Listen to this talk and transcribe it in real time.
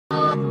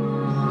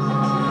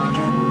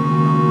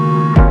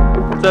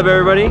What's up,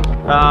 everybody?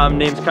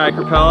 Name's Kai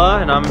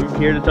Carpella, and I'm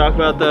here to talk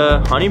about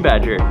the Honey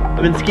Badger.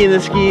 I've been skiing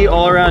this ski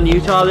all around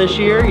Utah this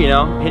year, you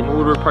know, hitting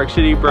Woodward, Park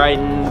City,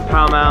 Brighton,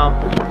 Powell.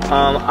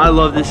 I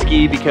love this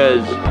ski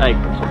because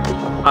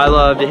I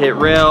love to hit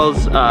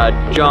rails,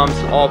 jumps,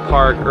 all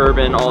park,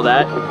 urban, all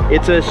that.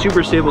 It's a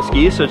super stable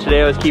ski, so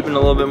today I was keeping it a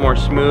little bit more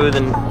smooth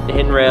and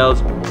hitting rails,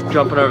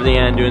 jumping over the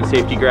end, doing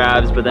safety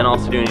grabs, but then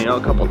also doing, you know,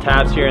 a couple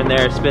taps here and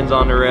there, spins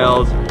on the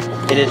rails.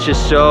 And it's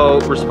just so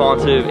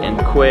responsive and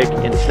quick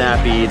and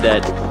snappy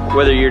that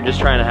whether you're just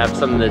trying to have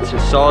something that's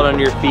just solid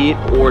under your feet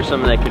or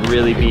something that can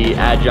really be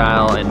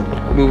agile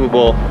and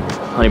movable,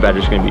 Honey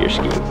Badger's gonna be your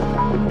ski.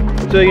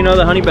 So, you know,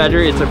 the Honey Badger,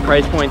 it's a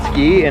price point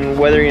ski, and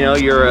whether, you know,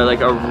 you're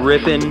like a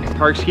ripping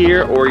park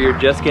skier or you're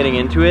just getting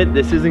into it,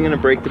 this isn't gonna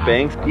break the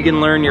banks. You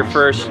can learn your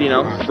first, you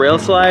know, rail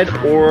slide,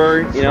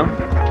 or, you know,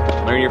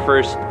 learn your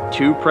first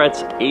 2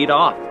 Pretz 8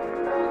 off.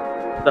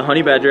 The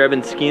Honey Badger, I've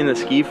been skiing the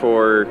ski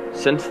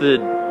since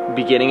the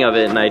beginning of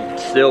it, and I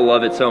still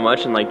love it so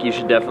much, and like, you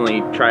should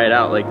definitely try it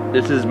out. Like,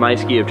 this is my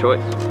ski of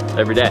choice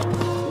every day.